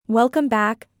Welcome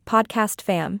back, podcast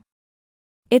fam.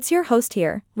 It's your host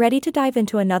here, ready to dive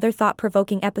into another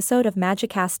thought-provoking episode of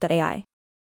Magicast.ai.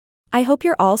 I hope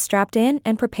you're all strapped in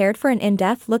and prepared for an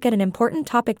in-depth look at an important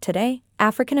topic today,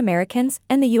 African Americans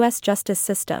and the U.S. justice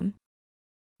system.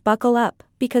 Buckle up,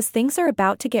 because things are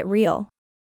about to get real.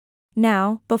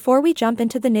 Now, before we jump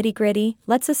into the nitty-gritty,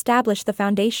 let's establish the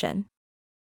foundation.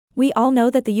 We all know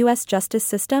that the U.S. justice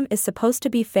system is supposed to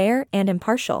be fair and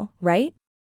impartial, right?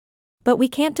 But we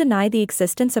can't deny the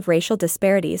existence of racial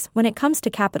disparities when it comes to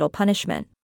capital punishment.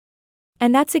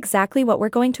 And that's exactly what we're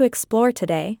going to explore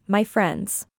today, my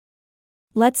friends.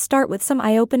 Let's start with some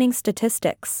eye-opening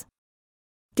statistics.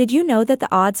 Did you know that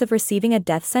the odds of receiving a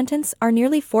death sentence are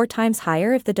nearly 4 times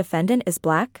higher if the defendant is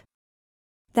black?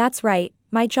 That's right,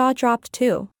 my jaw dropped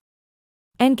too.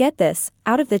 And get this,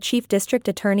 out of the chief district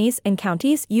attorneys in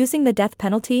counties using the death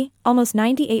penalty, almost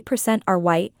 98% are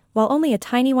white, while only a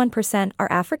tiny 1%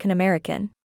 are African American.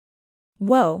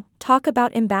 Whoa, talk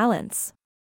about imbalance.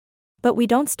 But we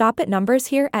don't stop at numbers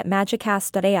here at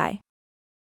Magicast.ai.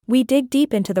 We dig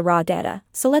deep into the raw data,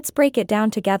 so let's break it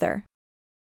down together.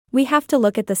 We have to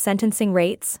look at the sentencing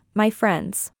rates, my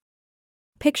friends.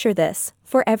 Picture this,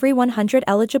 for every 100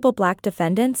 eligible black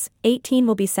defendants, 18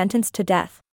 will be sentenced to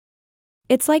death.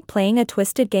 It's like playing a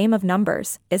twisted game of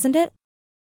numbers, isn't it?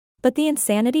 But the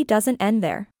insanity doesn't end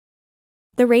there.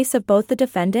 The race of both the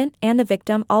defendant and the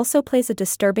victim also plays a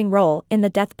disturbing role in the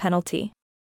death penalty.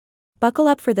 Buckle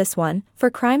up for this one. For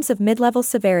crimes of mid-level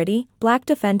severity, black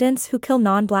defendants who kill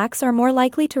non-blacks are more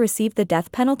likely to receive the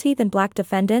death penalty than black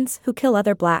defendants who kill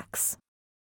other blacks.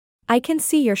 I can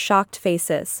see your shocked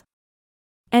faces.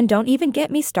 And don't even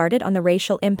get me started on the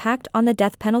racial impact on the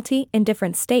death penalty in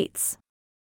different states.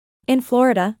 In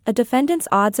Florida, a defendant's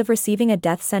odds of receiving a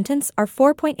death sentence are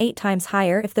 4.8 times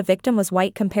higher if the victim was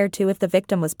white compared to if the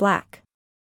victim was black.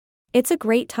 It's a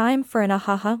great time for an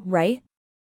ahaha, right?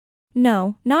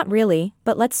 No, not really,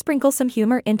 but let's sprinkle some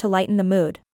humor in to lighten the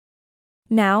mood.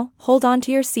 Now, hold on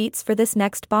to your seats for this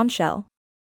next bombshell.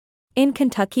 In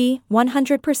Kentucky,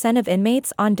 100% of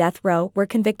inmates on death row were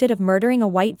convicted of murdering a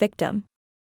white victim.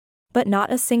 But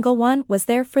not a single one was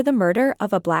there for the murder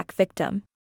of a black victim.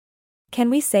 Can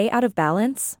we say out of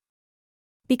balance?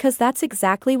 Because that's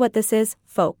exactly what this is,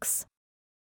 folks.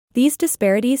 These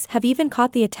disparities have even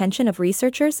caught the attention of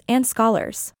researchers and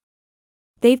scholars.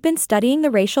 They've been studying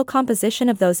the racial composition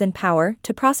of those in power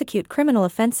to prosecute criminal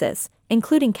offenses,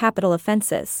 including capital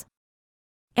offenses.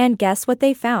 And guess what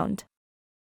they found?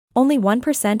 Only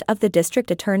 1% of the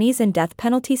district attorneys in death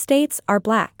penalty states are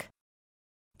black.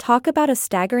 Talk about a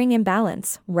staggering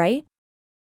imbalance, right?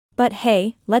 But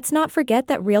hey, let's not forget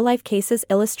that real-life cases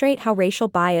illustrate how racial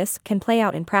bias can play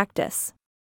out in practice.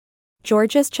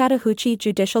 Georgia's Chattahoochee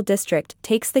Judicial District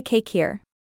takes the cake here.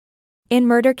 In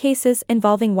murder cases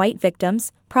involving white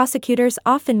victims, prosecutors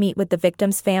often meet with the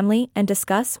victim's family and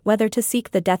discuss whether to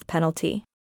seek the death penalty.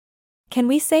 Can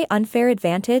we say unfair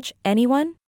advantage,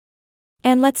 anyone?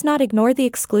 And let's not ignore the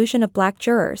exclusion of black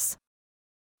jurors.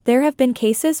 There have been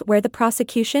cases where the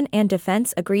prosecution and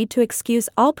defense agreed to excuse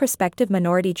all prospective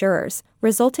minority jurors,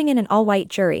 resulting in an all-white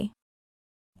jury.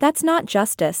 That's not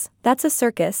justice, that's a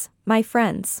circus, my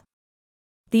friends.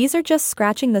 These are just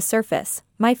scratching the surface,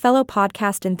 my fellow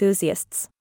podcast enthusiasts.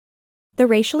 The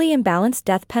racially imbalanced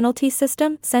death penalty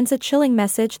system sends a chilling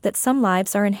message that some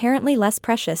lives are inherently less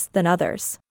precious than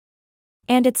others.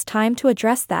 And it's time to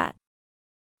address that.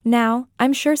 Now,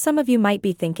 I'm sure some of you might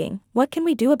be thinking, what can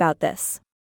we do about this?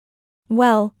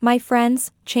 Well, my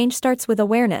friends, change starts with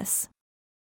awareness.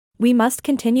 We must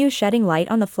continue shedding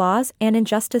light on the flaws and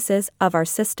injustices of our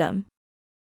system.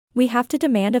 We have to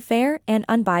demand a fair and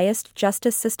unbiased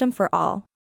justice system for all.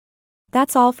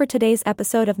 That's all for today's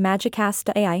episode of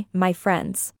Magicast.ai, my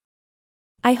friends.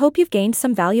 I hope you've gained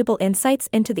some valuable insights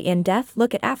into the in-depth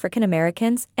look at African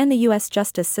Americans and the U.S.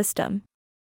 justice system.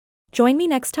 Join me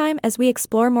next time as we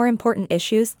explore more important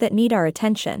issues that need our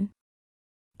attention.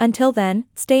 Until then,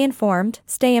 stay informed,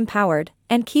 stay empowered,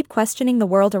 and keep questioning the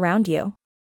world around you.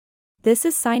 This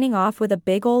is signing off with a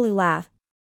big ol' laugh.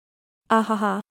 Ahaha.